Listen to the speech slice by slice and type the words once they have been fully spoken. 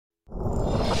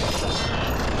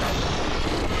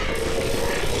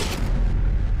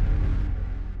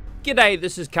G'day,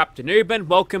 this is Captainoob and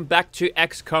welcome back to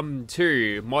XCOM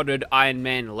 2, modded Iron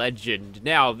Man Legend.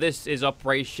 Now, this is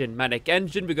Operation Manic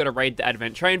Engine. We've got to raid the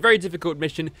Advent Train. Very difficult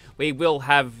mission. We will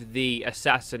have the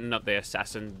assassin, not the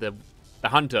assassin, the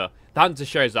hunter. The hunter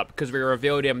shows up because we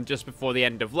revealed him just before the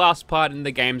end of last part and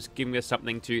the game's giving us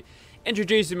something to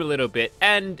introduce him a little bit.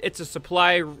 And it's a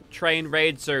supply train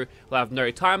raid, so we'll have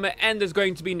no timer and there's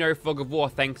going to be no fog of war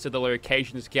thanks to the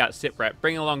location scout sitrep.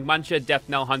 Bring along Muncher, Death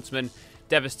Knell, Huntsman,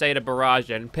 Devastator, Barrage,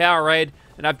 and Power Raid.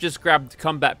 And I've just grabbed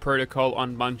Combat Protocol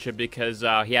on Muncher because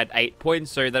he had 8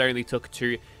 points, so that only took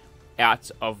 2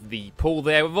 out of the pool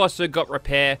there. We've also got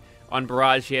Repair on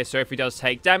Barrage here, so if he does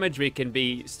take damage, we can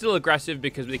be still aggressive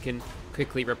because we can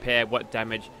quickly repair what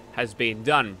damage has been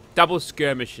done. Double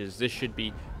Skirmishes. This should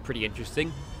be pretty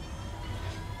interesting.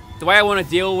 The way I want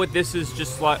to deal with this is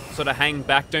just like sort of hang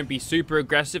back, don't be super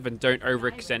aggressive, and don't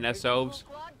overextend ourselves.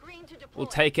 We'll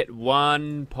take it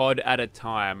one pod at a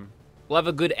time. We'll have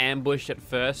a good ambush at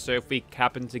first, so if we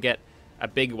happen to get a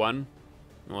big one,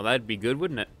 well, that'd be good,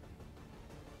 wouldn't it?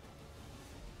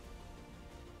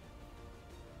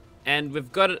 And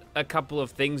we've got a couple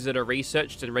of things that are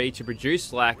researched and ready to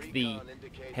produce, like the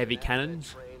heavy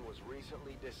cannons. Was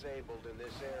recently disabled in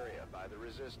this area by the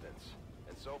resistance,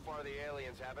 and so far the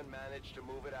aliens haven't managed to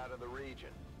move it out of the region.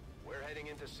 We're heading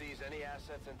in to seize any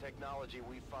assets and technology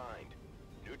we find.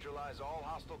 Neutralize all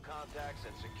hostile contacts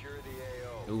and secure the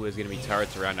AO. Ooh, there's gonna be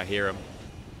turrets around, I hear them.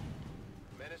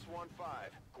 Menace 1-5.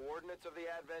 Coordinates of the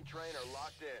Advent Train are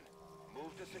locked in.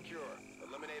 Move to secure.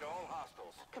 Eliminate all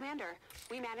hostiles. Commander,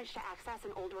 we managed to access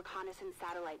an old reconnaissance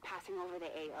satellite passing over the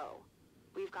AO.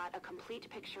 We've got a complete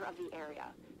picture of the area.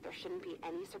 There shouldn't be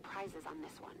any surprises on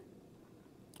this one.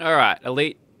 Alright,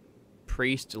 Elite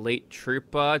Priest, Elite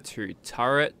Trooper, 2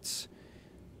 turrets,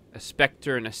 a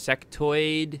Spectre and a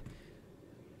Sectoid,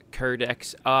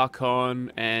 Codex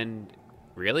Archon, and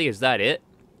really, is that it?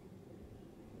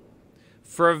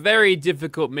 For a very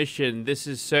difficult mission, this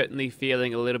is certainly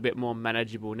feeling a little bit more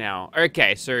manageable now.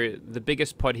 Okay, so the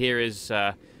biggest pod here is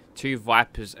 2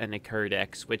 Vipers and a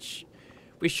Codex, which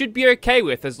we should be okay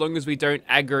with as long as we don't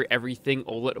aggro everything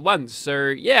all at once. So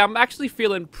yeah, I'm actually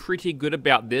feeling pretty good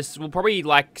about this. We'll probably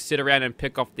like sit around and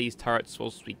pick off these turrets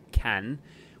whilst we can.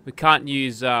 We can't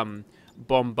use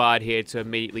Bombard here to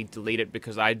immediately delete it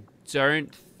because I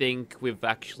don't think we've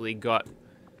actually got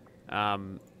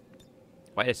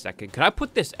wait a second, can I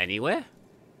put this anywhere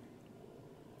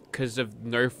because of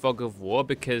no fog of war?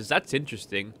 Because that's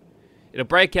interesting. It'll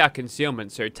break our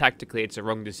concealment, so tactically it's a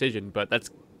wrong decision, but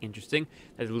that's interesting.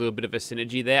 There's a little bit of a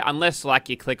synergy there, unless like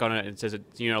you click on it and it says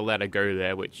you're not allowed to go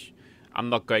there, which I'm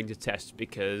not going to test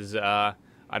because I'd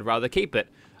rather keep it.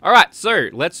 Alright, so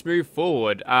let's move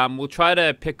forward. We'll try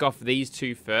to pick off these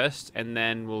 2 first, and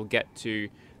then we'll get to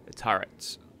the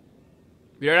turrets.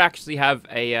 We don't actually have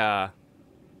a... well,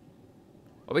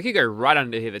 we could go right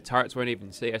under here. The turrets won't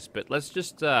even see us, but let's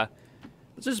just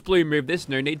blue move this.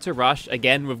 No need to rush.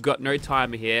 Again, we've got no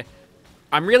timer here.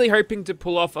 I'm really hoping to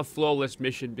pull off a flawless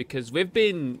mission because we've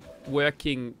been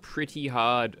working pretty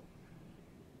hard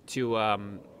to...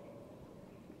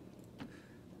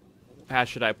 how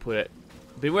should I put it?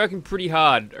 Been working pretty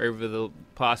hard over the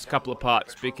past couple of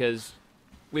parts because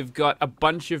we've got a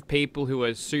bunch of people who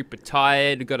are super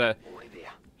tired. We've got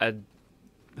a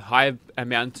high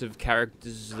amount of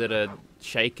characters that are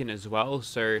shaken as well.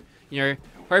 So, you know,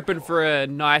 hoping for a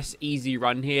nice, easy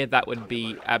run here. That would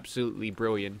be absolutely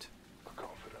brilliant.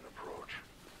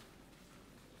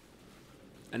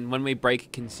 And when we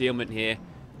break concealment here,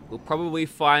 we'll probably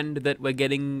find that we're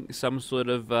getting some sort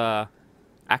of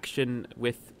action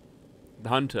with the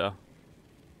hunter.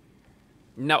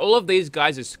 Now, all of these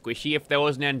guys are squishy. If there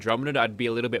was an Andromeda, I'd be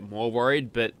a little bit more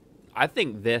worried, but I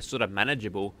think they're sort of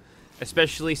manageable,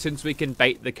 especially since we can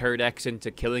bait the Codex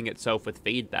into killing itself with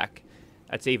feedback.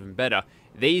 That's even better.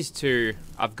 These 2,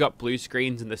 I've got blue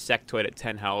screens, and the Sectoid at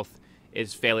 10 health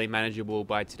is fairly manageable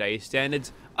by today's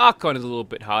standards. Archon is a little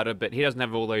bit harder, but he doesn't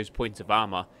have all those points of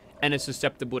armor, and is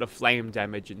susceptible to flame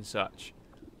damage and such.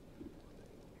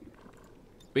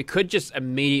 We could just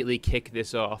immediately kick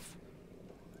this off.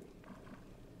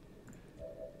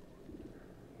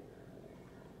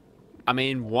 I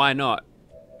mean, why not?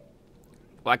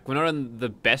 Like, we're not in the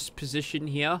best position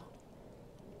here.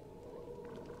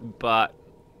 But...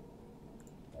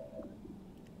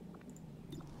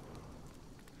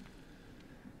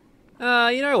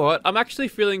 you know what? I'm actually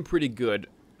feeling pretty good.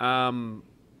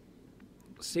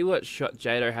 See what shot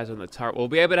Jado has on the turret. We'll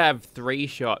be able to have 3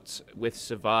 shots with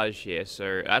Savage here,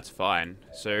 so that's fine.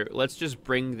 So let's just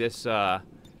bring this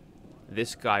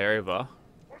this guy over.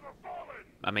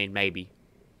 I mean, maybe.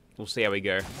 We'll see how we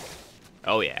go.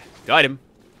 Oh yeah, got him.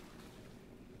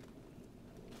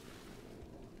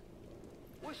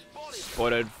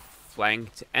 Spotted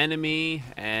flanked enemy,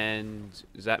 and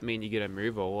does that mean you're gonna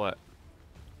move or what?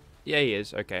 Yeah, he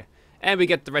is. Okay. And we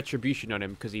get the retribution on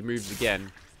him because he moves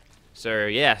again. So,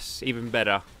 yes, even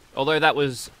better. Although that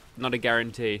was not a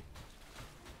guarantee.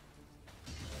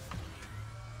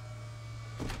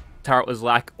 Turret was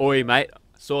like, oi, mate.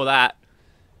 Saw that.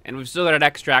 And we've still got an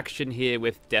extra action here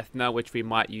with Deathner, which we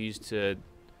might use to...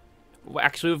 Well,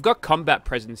 actually, we've got combat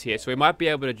presence here, so we might be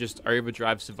able to just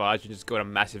overdrive Savage and just go on a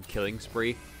massive killing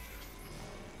spree.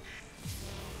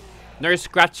 No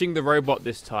scratching the robot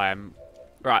this time.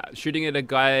 Right, shooting at a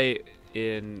guy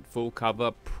in full cover,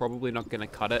 probably not going to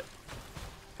cut it.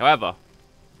 However,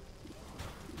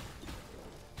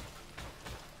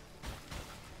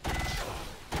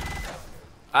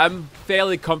 I'm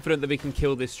fairly confident that we can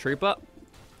kill this trooper.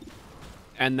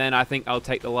 And then I think I'll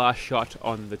take the last shot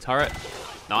on the turret.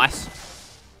 Nice.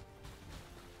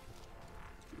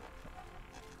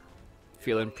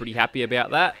 Feeling pretty happy about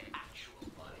that.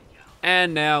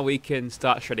 And now we can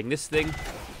start shredding this thing.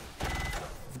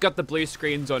 We've got the blue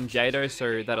screens on Jado,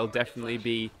 so that'll definitely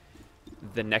be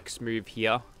the next move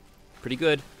here. Pretty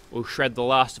good. We'll shred the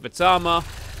last of its armor.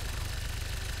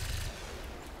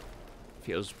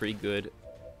 Feels pretty good.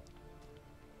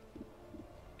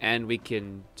 And we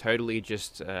can totally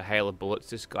just hail of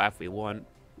bullets this guy if we want.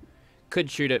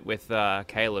 Could shoot it with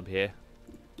Caleb here.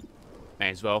 May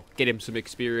as well. Get him some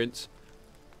experience.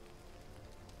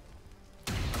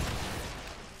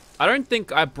 I don't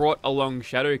think I brought along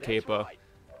Shadowkeeper.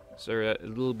 So a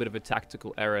little bit of a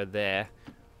tactical error there.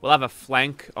 We'll have a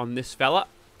flank on this fella.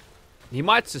 He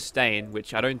might sustain,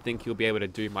 which I don't think he'll be able to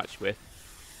do much with.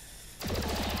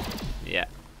 Yeah.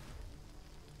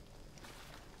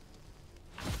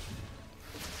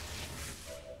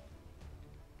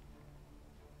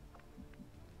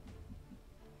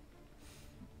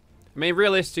 I mean,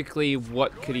 realistically,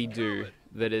 what could he do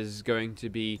that is going to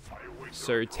be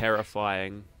so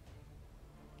terrifying?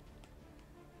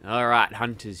 Alright,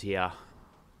 Hunter's here.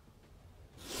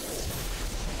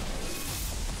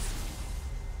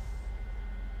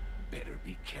 Better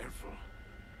be careful.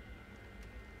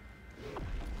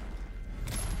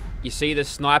 You see the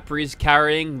sniper he's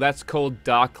carrying? That's called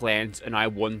Darklands, and I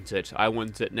want it. I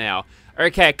want it now.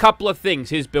 Okay, a couple of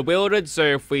things. He's bewildered, so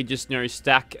if we just,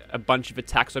 stack a bunch of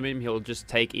attacks on him, he'll just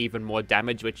take even more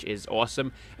damage, which is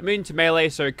awesome. Immune to melee,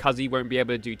 so Cuzzy won't be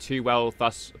able to do too well,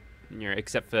 thus,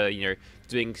 except for,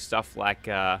 doing stuff like,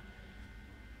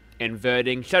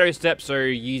 inverting Shadow Step, so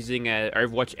using an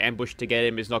Overwatch ambush to get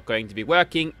him is not going to be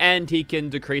working, and he can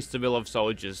decrease the will of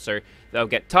soldiers, so they'll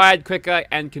get tired quicker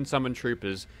and can summon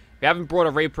troopers. We haven't brought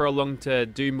a Reaper along to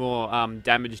do more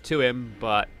damage to him,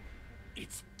 but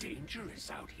It's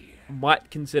dangerous out here.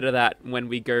 might consider that when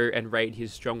we go and raid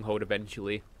his stronghold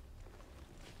eventually.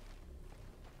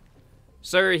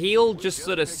 So he'll just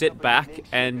sort of sit back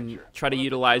and try to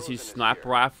utilize his sniper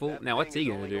rifle. Now what's he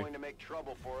going to do?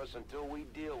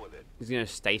 He's going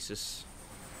to stasis.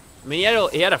 I mean,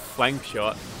 he had a flank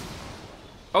shot.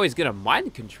 Oh, he's going to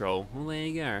mind control. Well, there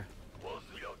you go.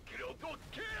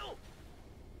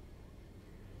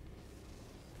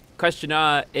 Question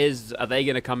is, are they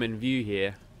going to come in view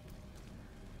here?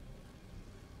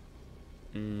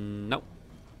 Nope.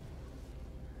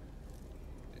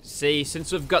 See,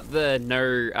 since we've got the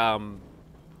no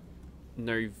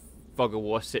fog of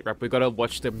war sit rep, we've got to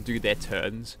watch them do their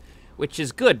turns, which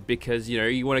is good because,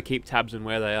 you want to keep tabs on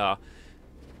where they are.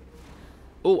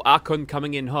 Oh, Archon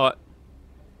coming in hot.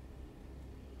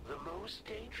 The most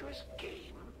dangerous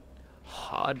game?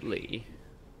 Hardly.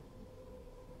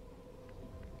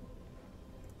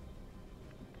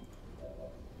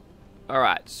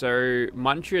 Alright, so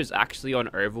Muncher is actually on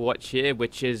Overwatch here,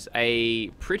 which is a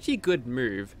pretty good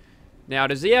move. Now,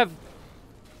 does he have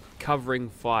covering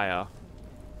fire?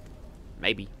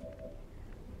 Maybe.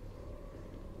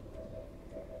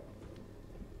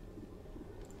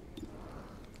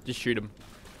 Just shoot him.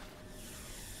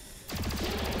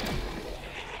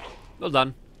 Well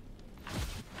done.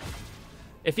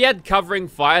 If he had covering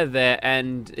fire there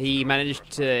and he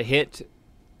managed to hit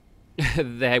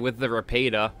there with the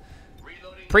repeater,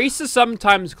 Priest is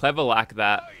sometimes clever like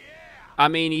that. I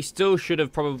mean, he still should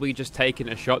have probably just taken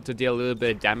a shot to deal a little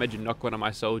bit of damage and knock one of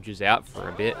my soldiers out for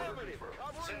a bit.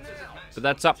 But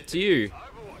that's up to you.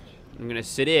 I'm going to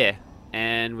sit here,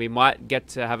 and we might get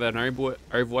to have an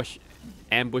Overwatch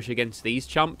ambush against these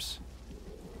chumps.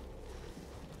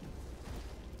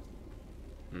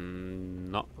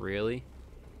 Not really.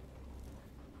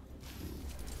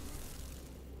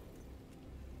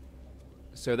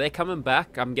 So they're coming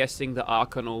back. I'm guessing the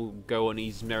Archon will go on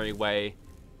his merry way.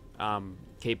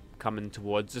 Keep coming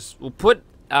towards us. We'll put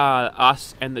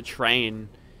us and the train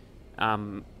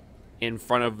in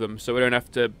front of them, so we don't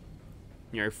have to,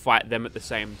 you know, fight them at the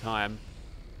same time.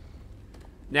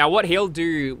 Now, what he'll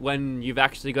do when you've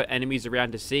actually got enemies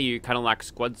around to see you, kind of like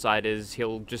squad side, is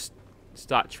he'll just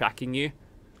start tracking you.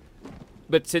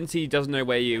 But since he doesn't know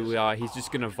where you are, he's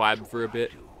just going to vibe for a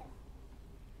bit.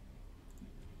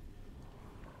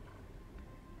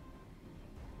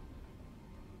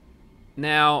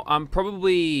 Now, I'm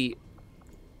probably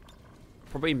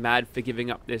mad for giving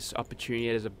up this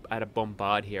opportunity at a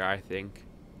bombard here, I think.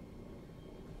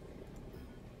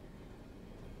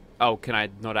 Oh, can I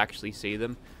not actually see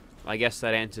them? I guess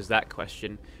that answers that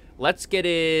question. Let's get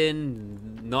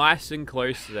in nice and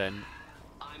close then.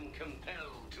 I'm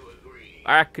compelled to agree.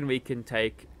 I reckon we can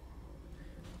take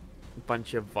a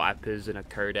bunch of Vipers and a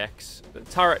Codex. The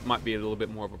turret might be a little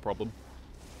bit more of a problem.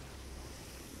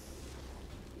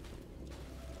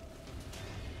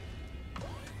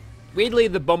 Weirdly,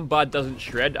 the bombard doesn't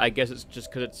shred. I guess it's just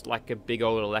because it's like a big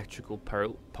old electrical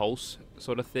pulse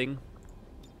sort of thing.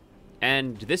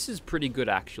 And this is pretty good,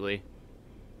 actually.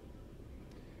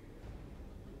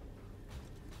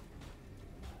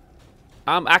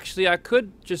 Actually, I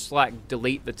could just, like,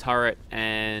 delete the turret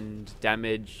and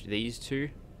damage these two.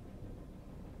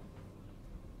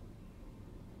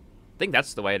 I think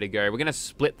that's the way to go. We're going to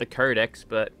split the Codex,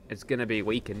 but it's going to be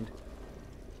weakened.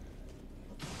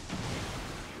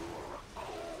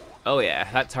 Oh, yeah,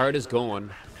 that turret is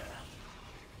gone.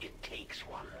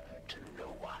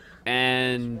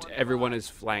 And everyone is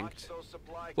flanked.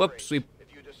 Whoops,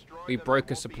 we broke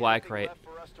a supply crate.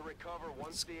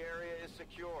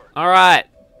 Alright.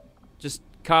 Just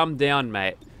calm down,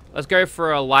 mate. Let's go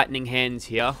for a lightning hands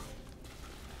here.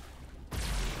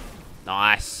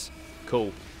 Nice.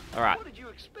 Cool. Alright.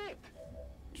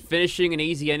 Finishing an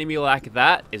easy enemy like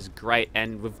that is great.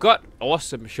 And we've got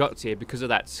awesome shots here because of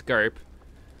that scope.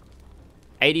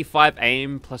 85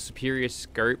 aim plus superior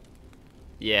scope.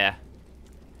 Yeah.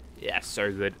 Yeah,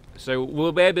 so good. So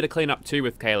we'll be able to clean up too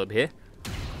with Caleb here.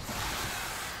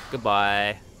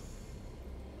 Goodbye.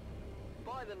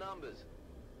 By the numbers.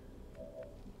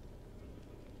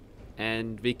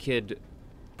 And we could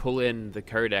pull in the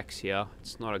Codex here.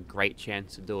 It's not a great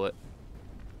chance to do it.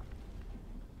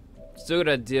 Still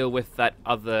gotta deal with that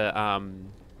other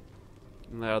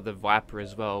Viper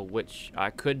as well, which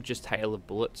I could just hail of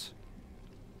bullets.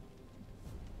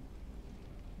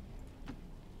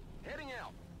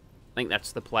 I think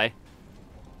that's the play.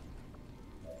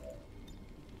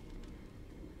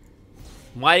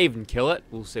 Might even kill it.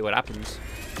 We'll see what happens.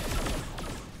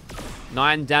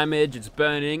 9 damage. It's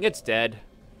burning. It's dead.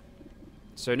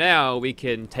 So now we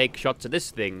can take shots at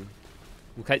this thing.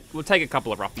 We'll take a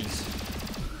couple of roughies.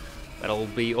 That'll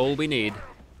be all we need.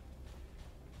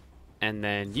 And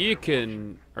then you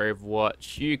can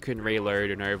Overwatch. You can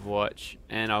reload an Overwatch.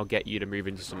 And I'll get you to move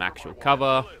into some actual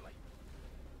cover.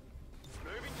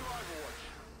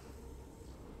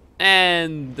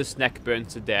 And the snack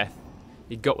burns to death.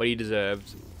 He got what he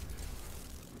deserved.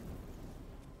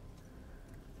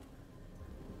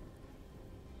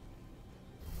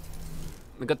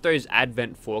 We got those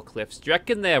Advent forklifts. Do you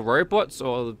reckon they're robots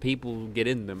or the people get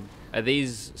in them? Are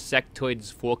these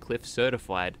sectoids forklift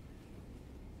certified?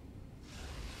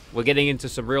 We're getting into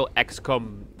some real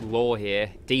XCOM lore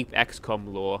here. Deep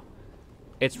XCOM lore.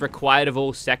 It's required of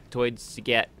all sectoids to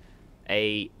get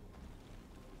a...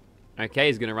 Okay,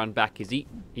 he's going to run back. He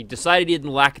decided he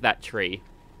didn't like that tree.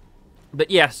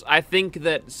 But yes, I think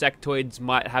that sectoids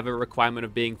might have a requirement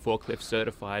of being forklift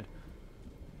certified.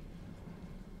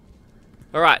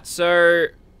 Alright, so...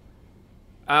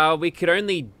 we could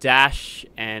only dash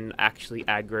and actually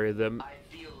aggro them.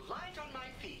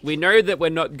 We know that we're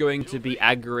not going to be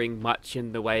aggroing much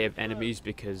in the way of enemies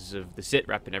because of the sit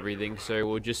rep and everything, so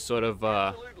we'll just sort of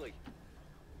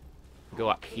go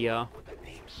up here.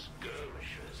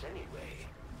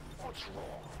 What's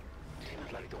wrong?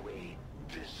 Didn't like the way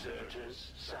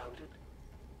deserters sounded.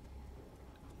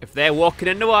 If they're walking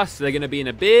into us, they're going to be in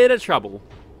a bit of trouble.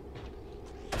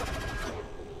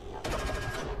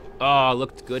 Oh,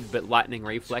 looked good, but lightning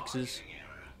reflexes.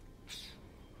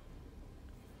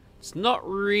 It's not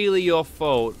really your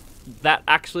fault. That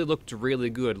actually looked really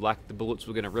good, like the bullets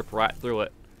were going to rip right through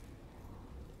it.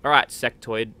 Alright,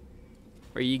 sectoid.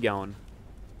 Where are you going?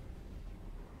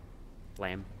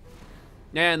 Blam.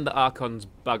 And the Archon's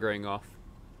buggering off.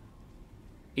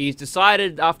 He's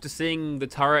decided after seeing the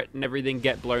turret and everything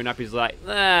get blown up, he's like,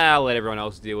 I'll let everyone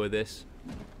else deal with this.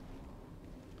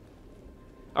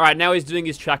 Alright, now he's doing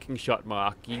his tracking shot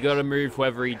mark. You gotta move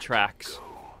whoever he tracks.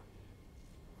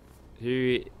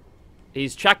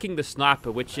 He's tracking the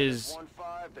sniper, which is...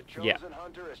 The yeah. Chosen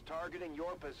Hunter is targeting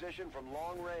your position from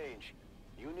long range.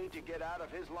 You need to get out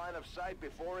of his line of sight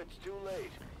before it's too late.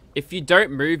 If you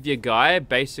don't move your guy,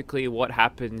 basically what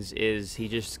happens is he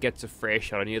just gets a fresh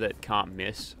shot on you that can't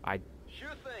miss.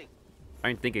 Sure thing. I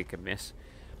don't think it can miss.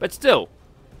 But still,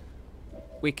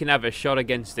 we can have a shot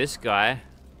against this guy.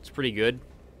 It's pretty good.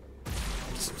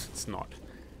 It's not,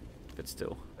 but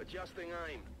still. Adjusting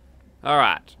aim.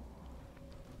 Alright.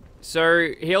 So,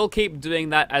 he'll keep doing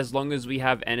that as long as we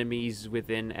have enemies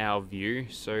within our view.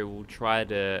 So, we'll try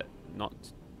to not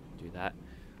do that.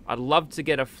 I'd love to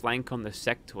get a flank on the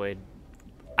sectoid.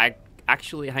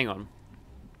 Actually, hang on.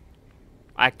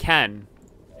 I can.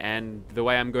 And the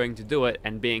way I'm going to do it,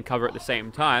 and be in cover at the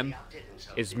same time,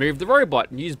 is move the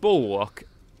robot and use Bulwark.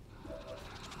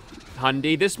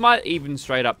 Hundy, this might even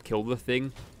straight up kill the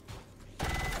thing.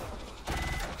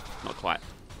 Not quite.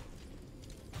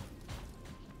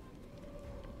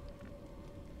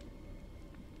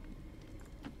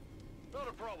 Not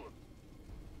a problem.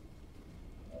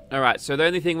 Alright, so the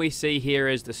only thing we see here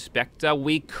is the Spectre.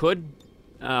 We could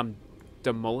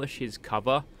demolish his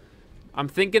cover. I'm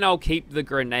thinking I'll keep the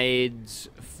grenades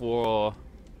for...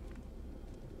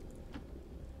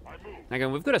 Hang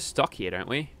on, we've got a stock here, don't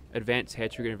we? Advanced hair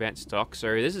trigger, advanced stock.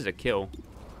 So this is a kill.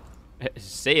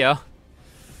 See ya.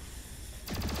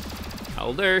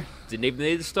 That'll do. Didn't even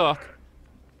need the stock.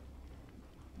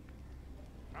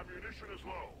 Ammunition is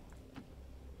low.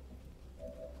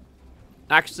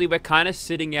 Actually, we're kind of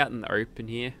sitting out in the open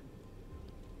here.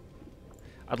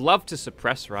 I'd love to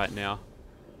suppress right now.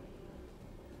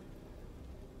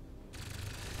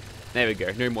 There we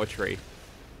go. No more tree.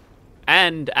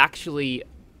 And actually,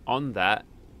 on that,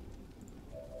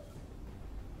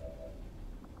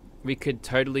 we could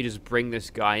totally just bring this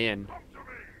guy in.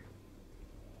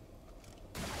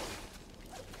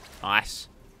 Nice.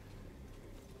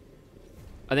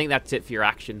 I think that's it for your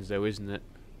actions, though, isn't it?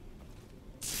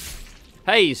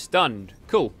 Hey, he's stunned.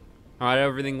 Cool. Alright,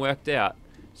 everything worked out.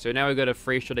 So now we've got a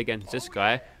free shot against this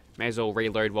guy. May as well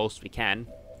reload whilst we can.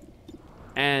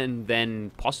 And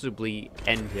then possibly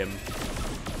end him.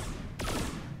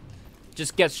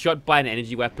 Just gets shot by an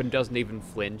energy weapon, doesn't even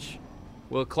flinch.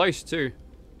 We're close, too.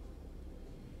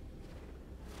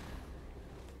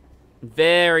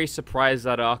 Very surprised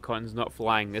that Archon's not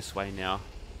flying this way now.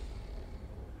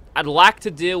 I'd like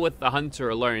to deal with the Hunter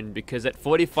alone, because at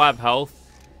 45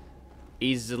 health,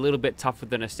 he's a little bit tougher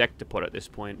than a Sectopod at this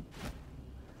point.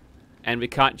 And we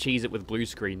can't cheese it with blue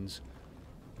screens.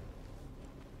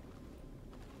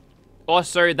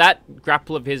 Also, that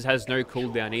grapple of his has no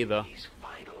cooldown either.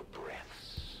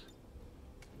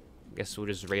 Guess we'll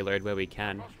just reload where we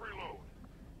can.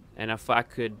 And if I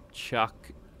could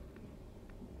chuck...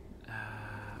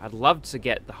 I'd love to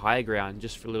get the high ground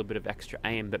just for a little bit of extra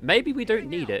aim, but maybe we don't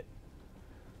need it.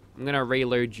 I'm going to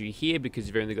reload you here because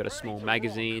you've only got a small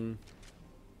magazine.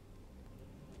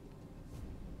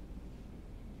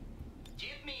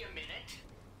 Give me a minute.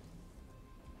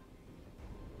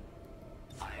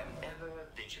 I am ever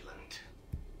vigilant.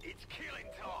 It's killing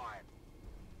time.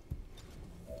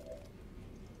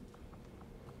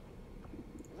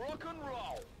 Rock and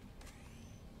roll.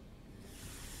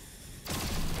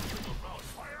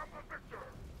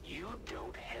 You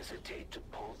don't hesitate to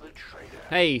pull the trigger.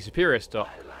 Hey, superior stop.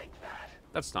 I like that.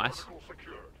 That's nice.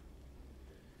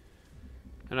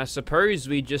 And I suppose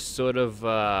we just sort of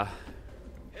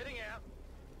Heading out.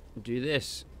 do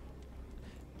this.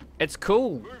 It's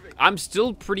cool. I'm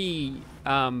still pretty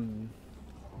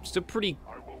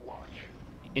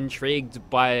intrigued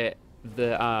by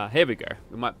the here we go.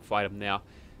 We might fight him now.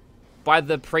 By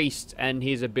the priest and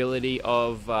his ability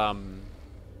of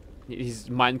he's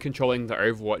mind controlling the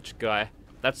Overwatch guy.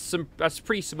 That's a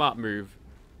pretty smart move.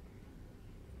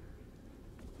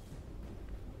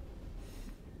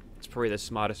 It's probably the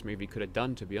smartest move he could have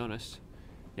done, to be honest.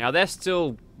 Now they're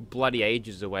still bloody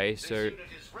ages away, so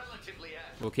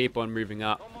we'll keep on moving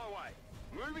up. On my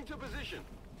way. Moving to position.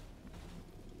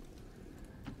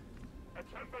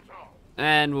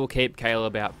 And we'll keep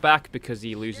Caleb out back because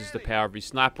he loses the power of his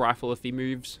sniper rifle if he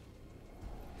moves.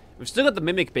 We've still got the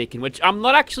Mimic Beacon, which I'm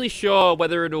not actually sure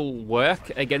whether it'll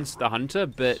work against the Hunter,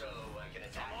 but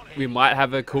we might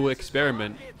have a cool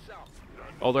experiment.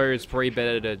 Although it's probably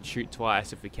better to shoot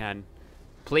twice if we can.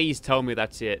 Please tell me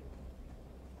that's it.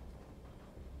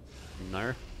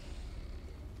 No.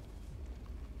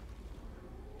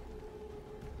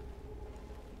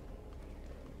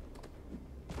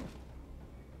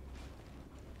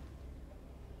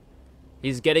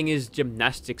 He's getting his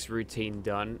gymnastics routine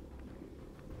done.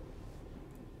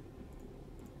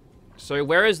 So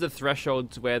where is the threshold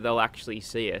to where they'll actually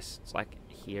see us? It's like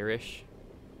here-ish.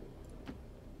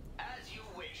 As you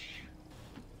wish.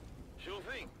 Sure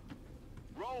thing.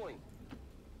 Rolling.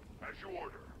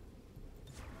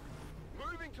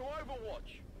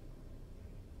 Overwatch.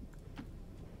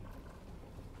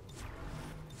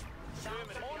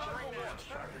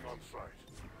 Standing on sight.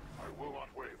 I will not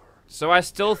waver. So I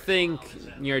still think,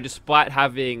 you know, despite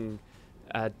having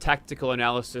tactical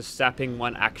analysis sapping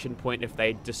one action point if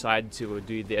they decide to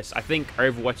do this, I think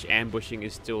Overwatch ambushing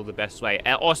is still the best way.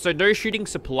 Also, no shooting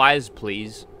supplies,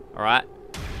 please. Alright?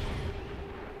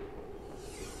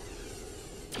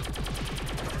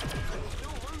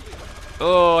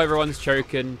 Oh, everyone's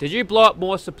choking. Did you blow up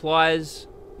more supplies?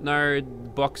 No, the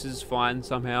box is fine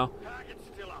somehow. Target's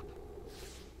still up.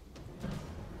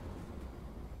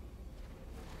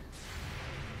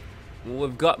 Well,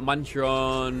 we've got Muncher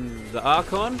on the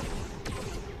Archon.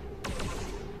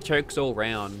 Chokes all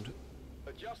round.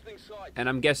 Adjusting sight. And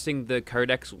I'm guessing the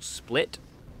Codex will split.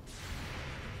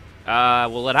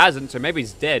 Well, it hasn't, so maybe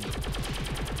he's dead.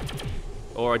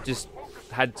 Or it just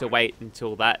had to wait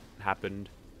until that happened.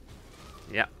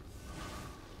 Yep.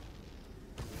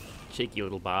 Cheeky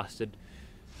little bastard.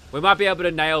 We might be able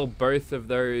to nail both of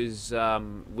those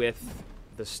with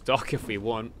the stock if we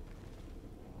want.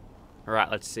 Alright,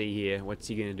 let's see here. What's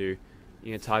he gonna do?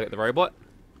 You gonna target the robot?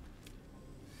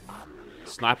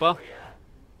 Sniper?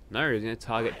 No, he's gonna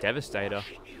target Devastator.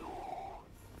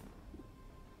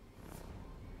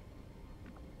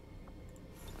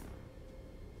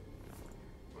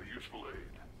 A useful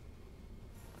aid.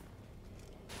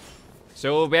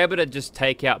 So we'll be able to just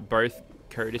take out both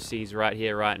codices right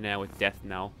here, right now with Death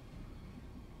Knell.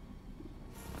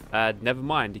 Never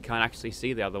mind, you can't actually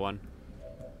see the other one.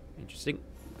 Interesting.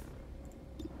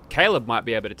 Caleb might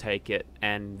be able to take it,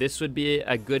 and this would be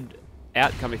a good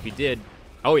outcome if you did.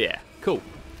 Oh yeah, cool.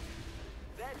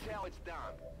 That's how it's done.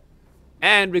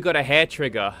 And we got a hair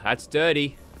trigger. That's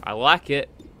dirty. I like it.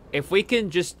 If we can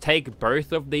just take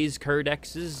both of these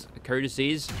codices,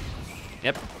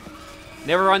 yep.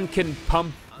 Everyone can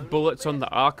pump bullets on the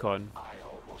Archon. I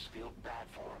almost feel bad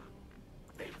for them.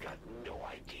 They've got no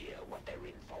idea what they're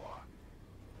in for.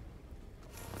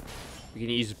 We can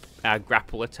use our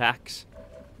grapple attacks.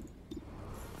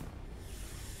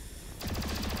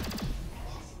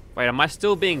 Wait, am I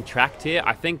still being tracked here?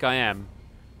 I think I am.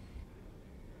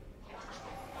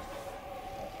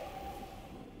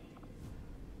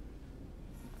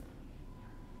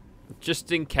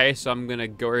 Just in case, I'm gonna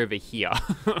go over here.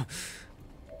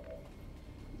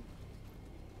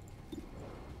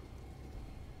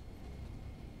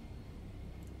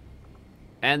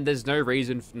 And there's no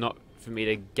reason for me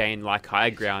to gain like high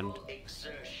ground,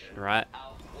 right?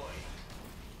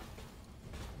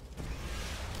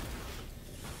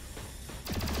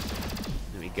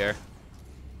 There we go.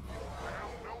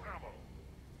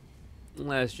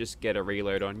 Let's just get a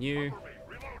reload on you.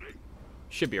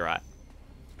 Should be right.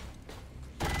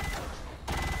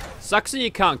 Sucks that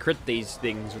you can't crit these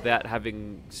things without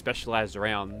having specialized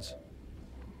rounds.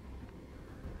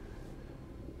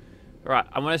 Alright,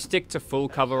 I'm going to stick to full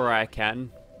cover where I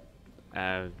can.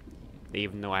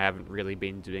 Even though I haven't really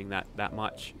been doing that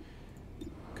much.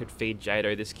 Could feed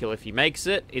Jado this kill if he makes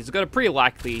it. He's got a pretty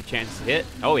likely chance to hit.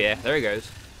 Oh yeah, there he goes.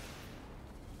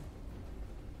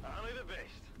 Only the best.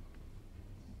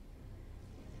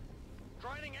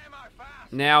 Draining ammo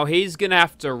fast. Now he's going to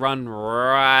have to run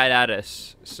right at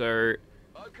us. So,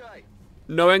 Okay.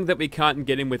 knowing that we can't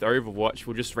get him with Overwatch,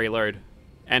 we'll just reload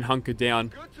and hunker down.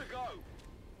 Good to go.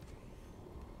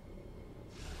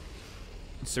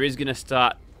 So he's going to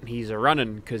start, he's a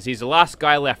running, because he's the last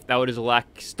guy left. That was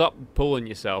like, stop pulling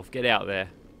yourself, get out there.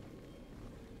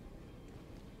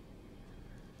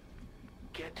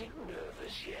 Getting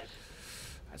nervous yet?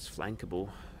 That's flankable.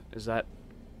 Is that?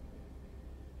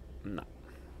 No.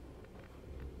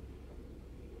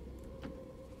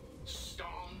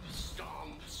 Stomp,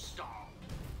 stomp, stomp.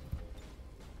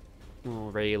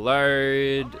 We'll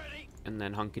reload, I'm ready. and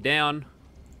then hunker down.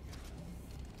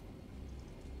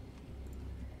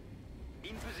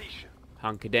 In position.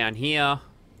 Hunker down here,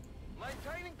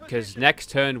 Maintaining because position. next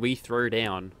turn we throw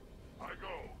down. I go.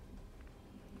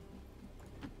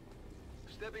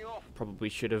 Stepping off. Probably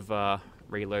should have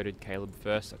reloaded Caleb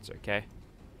first, that's okay.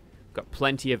 Got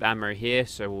plenty of ammo here,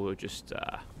 so we'll just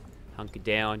hunker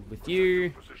down with you.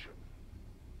 Position.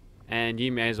 And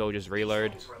you may as well just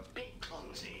reload. Things were a bit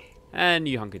clumsy. And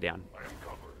you hunker down. I am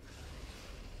covered.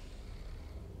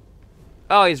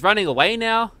 Oh, he's running away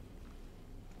now?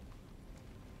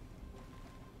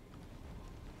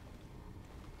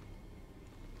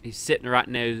 He's sitting right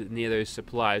near those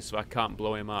supplies, so I can't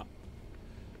blow him up.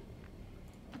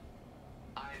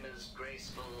 I'm as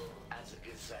graceful as a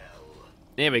gazelle.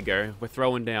 There we go. We're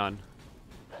throwing down.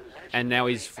 And now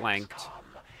he's flanked. XCOM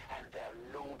and their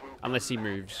noble Unless he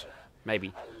moves. Maybe.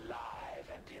 alive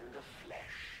and in the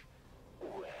flesh.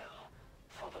 Well,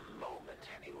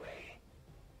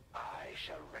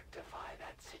 shall rectify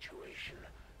that situation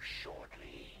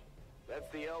shortly. That's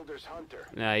the Elder's hunter.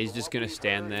 Nah, he's From just what gonna we've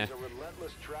stand heard, there. He's a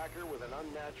relentless tracker with an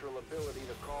unnatural ability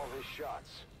to call his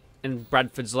shots. And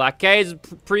Bradford's like, hey, he's a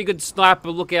pretty good sniper.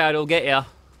 Look out, he'll get ya.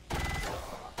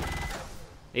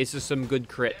 These are some good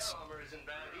crits.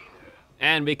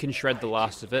 And we can shred the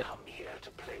last of it. Come here to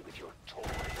play with your toys,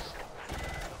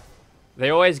 Commander.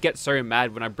 They always get so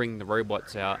mad when I bring the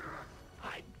robots out.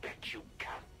 I bet you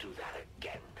can't do that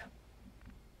again.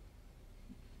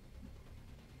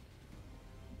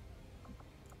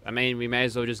 I mean, we may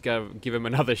as well just go give him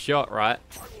another shot, right?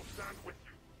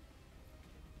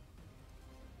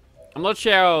 I'm not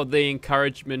sure how the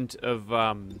encouragement of,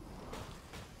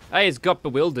 hey, it's got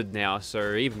bewildered now,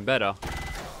 so even better.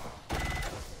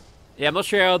 Yeah, I'm not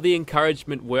sure how the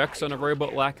encouragement works on a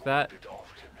robot like that,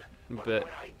 but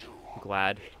I'm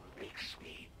glad. Makes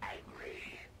me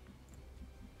angry.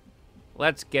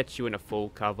 Let's get you in a full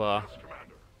cover.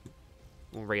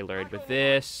 We'll reload with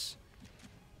this.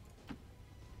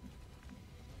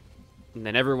 And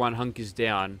then everyone hunkers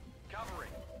down.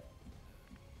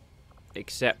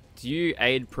 Except you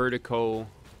aid protocol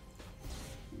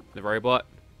the robot,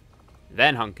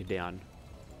 then hunker down.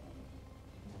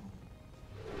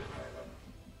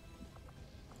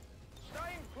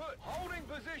 Staying put, holding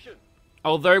position.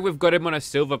 Although we've got him on a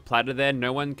silver platter there,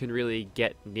 no one can really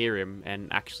get near him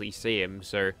and actually see him,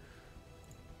 so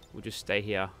we'll just stay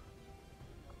here.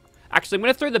 Actually, I'm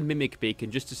going to throw the mimic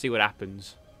beacon just to see what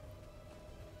happens.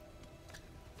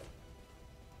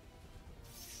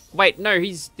 Wait, no,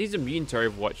 he's immune to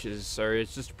Overwatches, so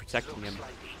it's just protecting him.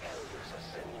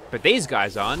 But these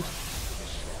guys aren't.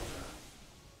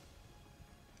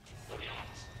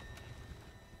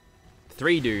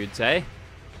 Three dudes, eh?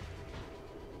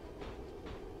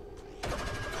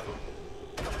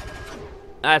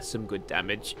 That's some good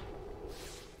damage.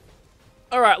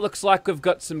 Alright, looks like we've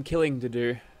got some killing to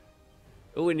do.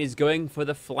 Oh, and he's going for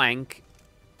the flank.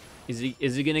 Is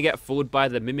he gonna get fooled by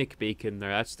the mimic beacon though?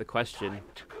 That's the question. Time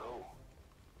to go.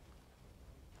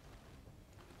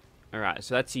 Alright,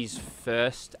 so that's his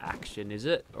first action, is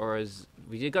it? Or has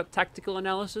we got tactical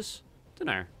analysis?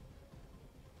 Dunno.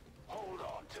 Hold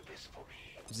on to this for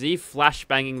me. Is he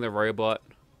flashbanging the robot?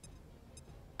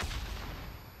 The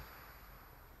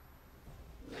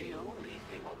only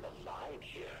thing on the line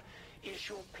here is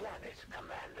your planet,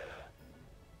 Commander.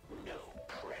 No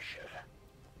pressure.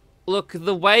 Look,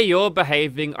 the way you're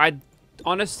behaving, I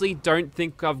honestly don't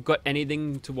think I've got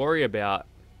anything to worry about.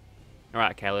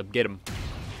 Alright, Caleb, get him.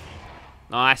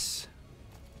 Nice.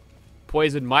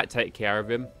 Poison might take care of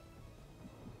him.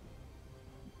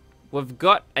 We've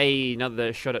got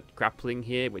another shot at grappling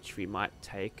here, which we might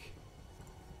take.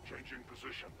 Changing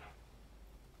position.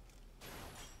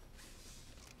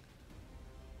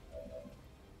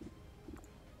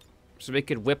 So we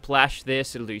could whiplash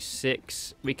this, it'll do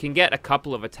 6. We can get a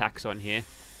couple of attacks on here.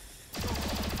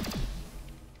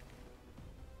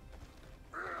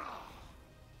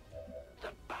 The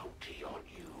bounty on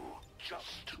you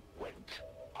just went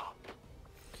up.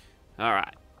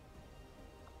 Alright.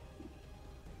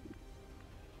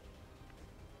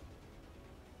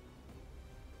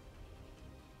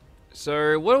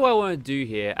 So, what do I want to do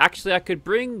here? Actually, I could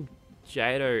bring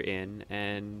Jado in,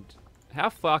 and how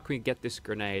far can we get this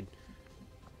grenade?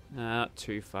 Not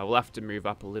too far. We'll have to move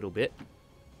up a little bit.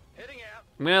 Heading out.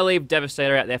 I'm going to leave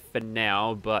Devastator out there for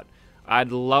now, but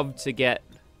I'd love to get...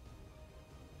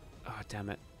 Oh, damn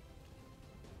it.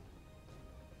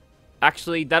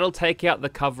 Actually, that'll take out the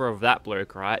cover of that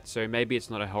bloke, right? So maybe it's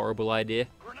not a horrible idea.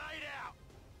 Grenade out.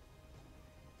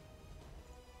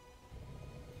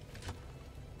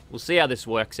 We'll see how this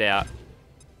works out.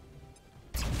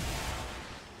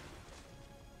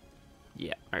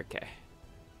 Yeah, okay.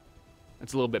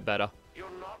 That's a little bit better. You're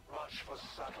not much for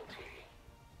subtlety.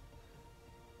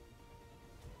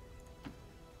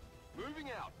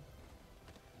 Moving out.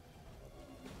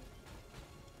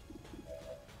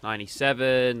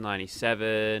 97,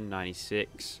 97,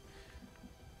 96.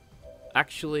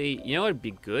 Actually, you know what would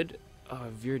be good? Oh,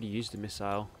 I've already used the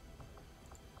missile.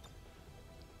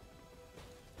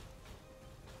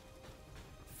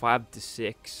 Five to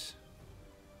 6.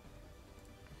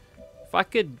 If I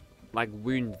could, like,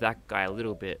 wound that guy a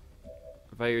little bit.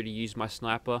 Have I already used my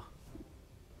sniper?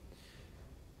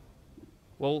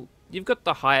 Well, you've got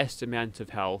the highest amount of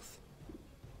health.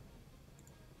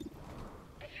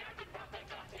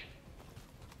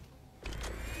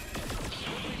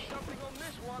 Something on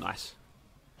this one. Nice.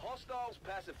 Hostiles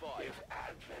pacified. If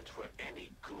Advent were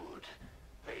any good,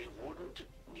 they wouldn't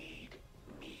need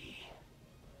me.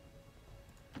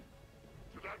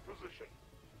 To that position.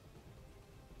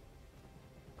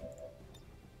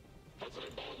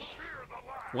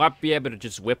 Will I be able to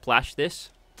just whiplash this?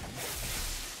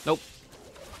 Nope.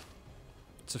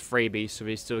 It's a freebie, so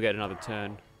we still get another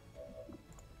turn.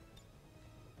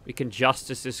 We can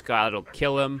justice this guy, that'll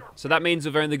kill him. So that means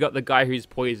we've only got the guy who's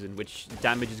poisoned, which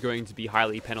damage is going to be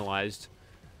highly penalized.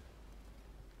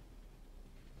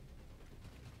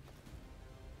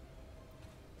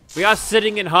 We are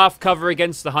sitting in half cover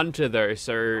against the hunter though,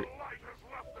 so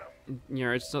you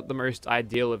know, it's not the most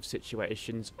ideal of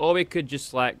situations. Or we could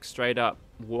just like straight up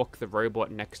walk the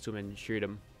robot next to him and shoot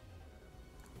him.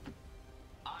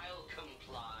 I'll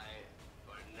comply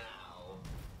for now.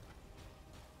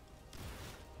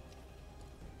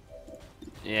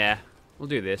 Yeah, we'll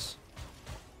do this.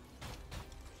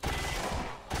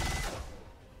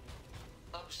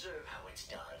 Observe how it's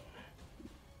done.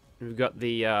 We've got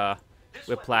the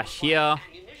whiplash here.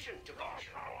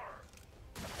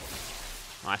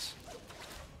 Nice.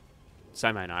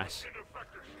 So nice.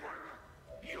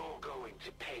 You're going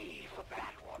to pay for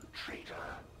that one, traitor.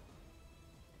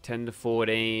 10 to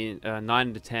 14,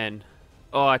 9 to 10.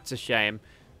 Oh, it's a shame.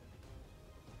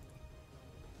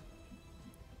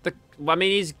 I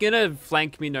mean, he's gonna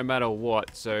flank me no matter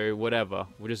what, so whatever.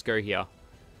 We'll just go here.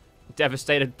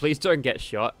 Devastated, please don't get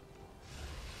shot.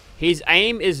 His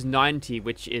aim is 90,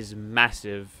 which is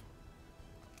massive.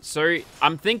 So,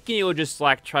 I'm thinking he'll just,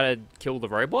 like, try to kill the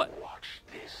robot. Watch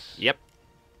this. Yep.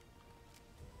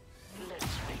 Let's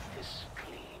make this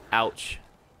clean. Ouch.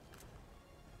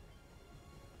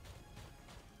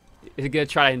 He's gonna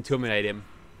try to intimidate him.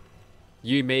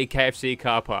 You, me, KFC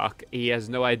car park. He has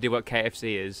no idea what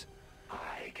KFC is.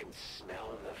 I can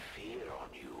smell the fear on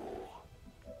you.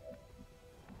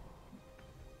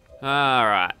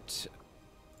 Alright.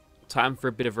 Time for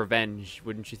a bit of revenge,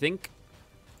 wouldn't you think?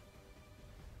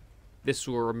 This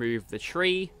will remove the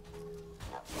tree.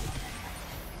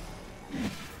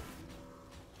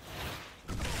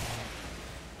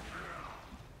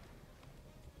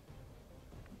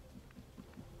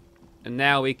 And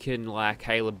now we can, like,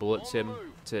 Halo bullets him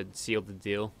to seal the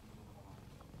deal.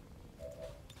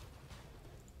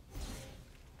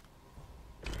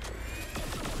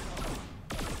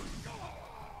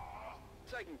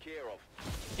 Taken care of.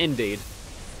 Indeed.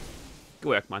 Good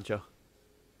work, Muncher.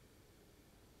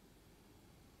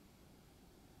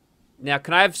 Now,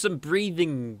 can I have some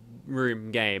breathing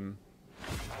room game?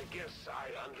 I guess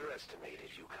I underestimated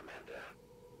you, Commander.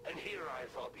 And here I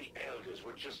thought the elders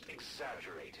were just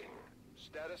exaggerating.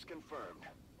 Status confirmed.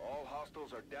 All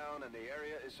hostiles are down and the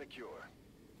area is secure.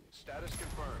 Status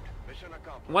confirmed. Mission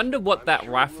accomplished. Wonder what that I'm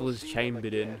sure rifle we'll is see them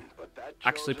chambered in. again, but that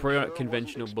Actually, chosen probably not sure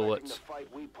conventional wasn't bullets. expecting the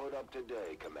fight we put up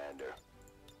today, Commander.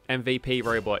 MVP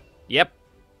robot. Yep.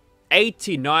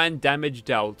 89 damage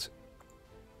dealt.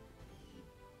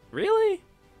 Really?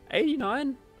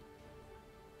 89?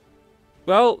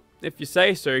 Well, if you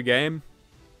say so, game.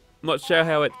 I'm not sure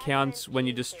how it counts when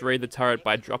you destroy the turret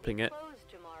by dropping it. Closed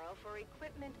tomorrow for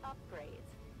equipment upgrades.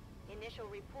 Initial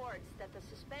reports that the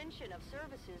suspension of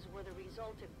services were the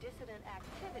result of dissident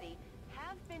activity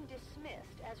have been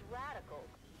dismissed as radical.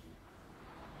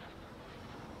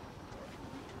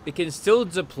 We can still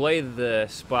deploy the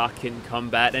spark in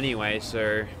combat anyway,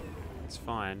 so it's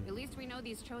fine. At least we know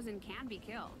these chosen can be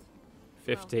killed.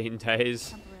 15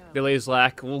 days. Billy's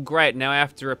like, well, great, now I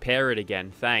have to repair it again.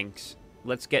 Thanks.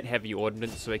 Let's get heavy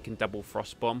ordnance so we can double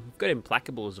frost bomb. We've got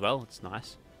implacable as well. It's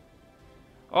nice.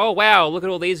 Oh, wow, look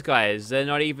at all these guys. They're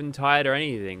not even tired or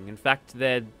anything. In fact,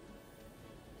 their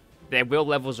will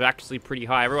levels are actually pretty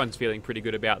high. Everyone's feeling pretty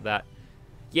good about that.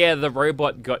 Yeah, the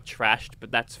robot got trashed,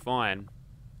 but that's fine.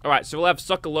 Alright, so we'll have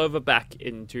Sokolova back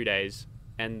in 2 days.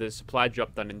 And the supply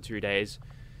drop done in 2 days.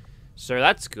 So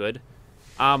that's good.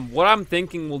 What I'm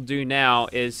thinking we'll do now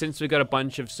is, since we got a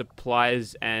bunch of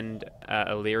supplies and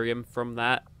Illyrium from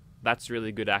that, that's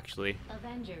really good actually.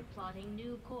 Avenger plotting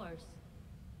new course.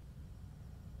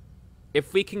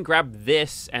 If we can grab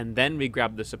this and then we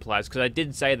grab the supplies, because I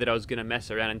did say that I was going to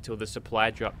mess around until the supply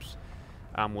drops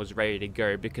was ready to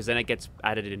go, because then it gets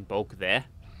added in bulk there.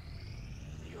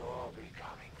 You're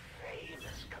becoming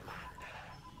famous, Commander.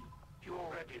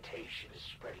 Your reputation is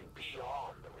spreading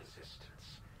beyond the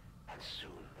Resistance, and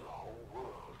soon the whole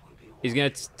world will be He's going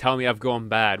to tell me I've gone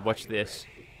bad. Watch this.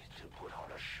 ready to put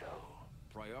on a show.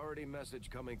 Priority message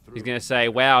coming through. He's going to say,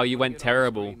 wow, you went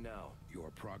terrible. Your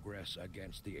progress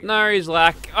against the No, he's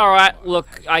like, alright, look,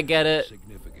 I get it.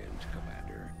 significant,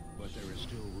 Commander, but there is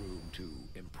still room to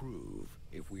improve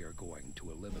if we are going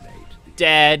to eliminate the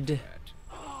Dead. threat.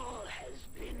 All has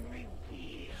been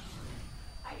revealed.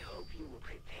 I hope you will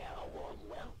prepare a warm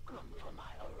welcome for my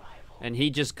arrival. And he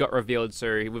just got revealed,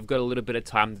 so we've got a little bit of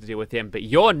time to deal with him. But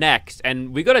you're next,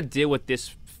 and we got to deal with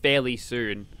this fairly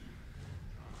soon.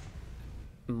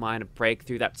 Minor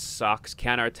breakthrough, that sucks.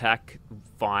 Counterattack,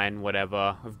 fine,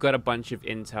 whatever. I've got a bunch of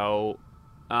intel.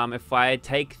 If I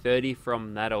take 30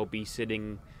 from that, I'll be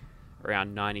sitting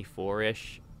around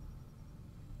 94-ish.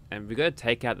 And we've got to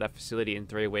take out that facility in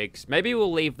 3 weeks. Maybe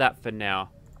we'll leave that for now.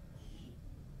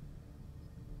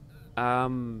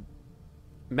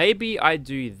 Maybe I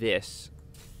do this.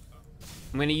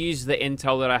 I'm going to use the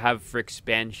intel that I have for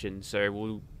expansion. So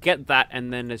we'll get that,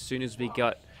 and then as soon as we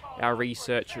got our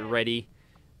research ready,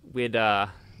 we'll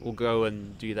go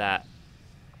and do that.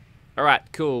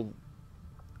 Alright, cool.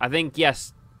 I think,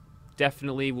 yes,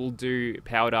 definitely we'll do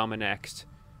powered armor next.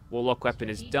 Warlock weapon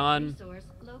is done.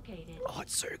 Oh,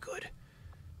 it's so good.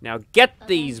 Now get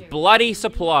these bloody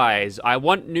supplies. I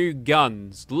want new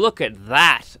guns. Look at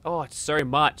that. Oh, it's so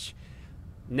much.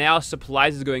 Now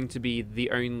supplies is going to be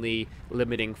the only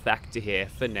limiting factor here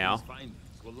for now. These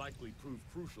findings will likely prove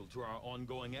crucial to our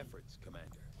ongoing efforts, Commander.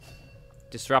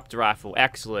 Disrupt rifle,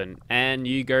 excellent. And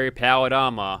you go powered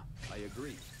armor. I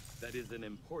agree. That is an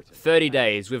important 30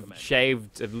 days. We've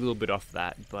shaved a little bit off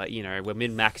that, but you know, we're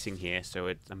min-maxing here,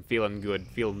 so I'm feeling good,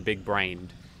 feeling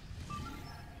big-brained.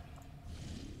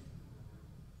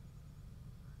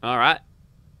 Alright.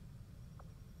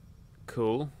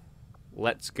 Cool.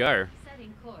 Let's go.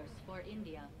 Setting course for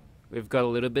India. We've got a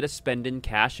little bit of spending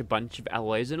cash, a bunch of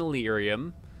alloys and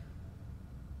Illyrium.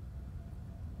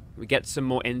 We get some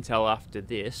more intel after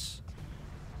this.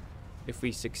 If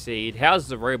we succeed. How's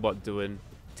the robot doing?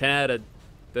 10 out of...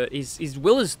 His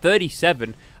will is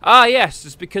 37. Ah, yes,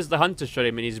 it's because the hunter shot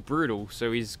him and he's brutal,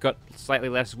 so he's got slightly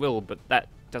less will, but that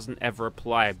doesn't ever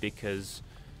apply because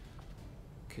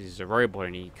he's a robot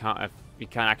and he can't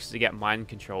actually get mind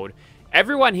controlled.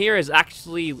 Everyone here is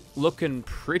actually looking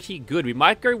pretty good. We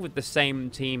might go with the same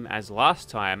team as last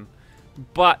time,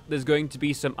 but there's going to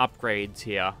be some upgrades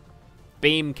here.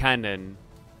 Beam cannon.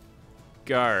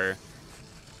 Go.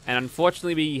 And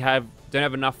unfortunately we don't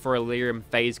have enough for a Illyrium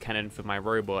phase cannon for my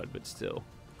robot, but still.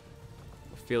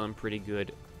 We're feeling pretty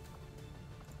good.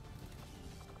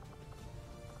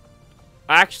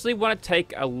 I actually want to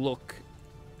take a look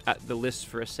at the list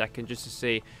for a second just to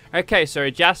see. Okay, so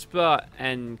Jasper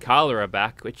and Carla are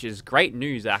back, which is great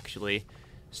news actually.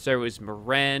 So is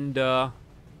Miranda.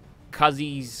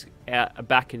 Cuzzy's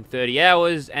back in 30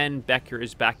 hours, and Becca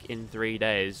is back in 3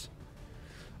 days.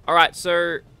 Alright,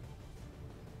 so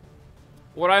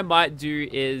what I might do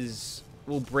is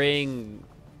we've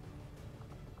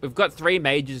got 3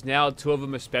 mages now, 2 of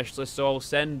them are specialists, so I'll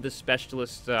send the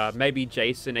specialist, maybe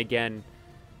Jason again,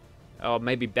 or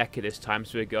maybe Becca this time,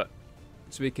 so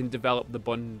we can develop the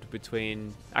bond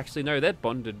between... Actually, no, they're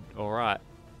bonded alright.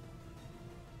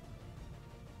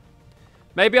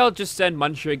 Maybe I'll just send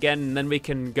Muncher again, and then we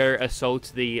can go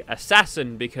assault the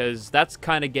assassin, because that's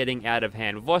kind of getting out of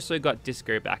hand. We've also got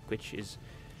Disco back, which is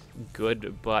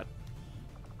good, but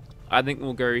I think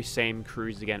we'll go same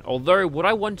crews again. Although, would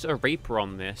I want a Reaper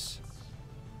on this?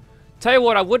 Tell you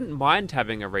what, I wouldn't mind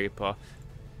having a Reaper.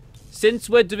 Since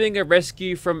we're doing a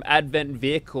rescue from Advent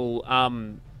vehicle,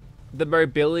 the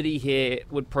mobility here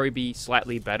would probably be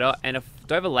slightly better. And if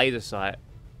do I have a laser sight?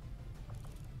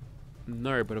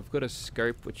 No, but I've got a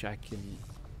scope which I can...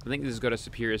 I think this has got a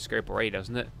superior scope already,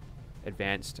 doesn't it?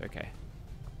 Advanced, okay.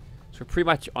 So we're pretty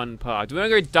much on par. Do we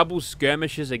want to go double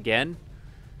skirmishes again?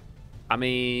 I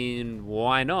mean,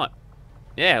 why not?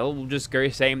 Yeah, we'll just go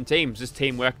same teams. This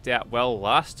team worked out well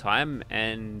last time,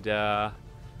 and I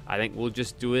think we'll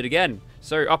just do it again.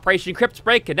 So, Operation Crypt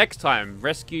Breaker next time.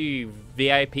 Rescue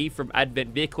VIP from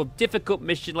Advent vehicle. Difficult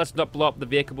mission. Let's not blow up the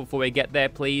vehicle before we get there,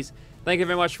 please. Thank you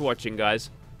very much for watching, guys.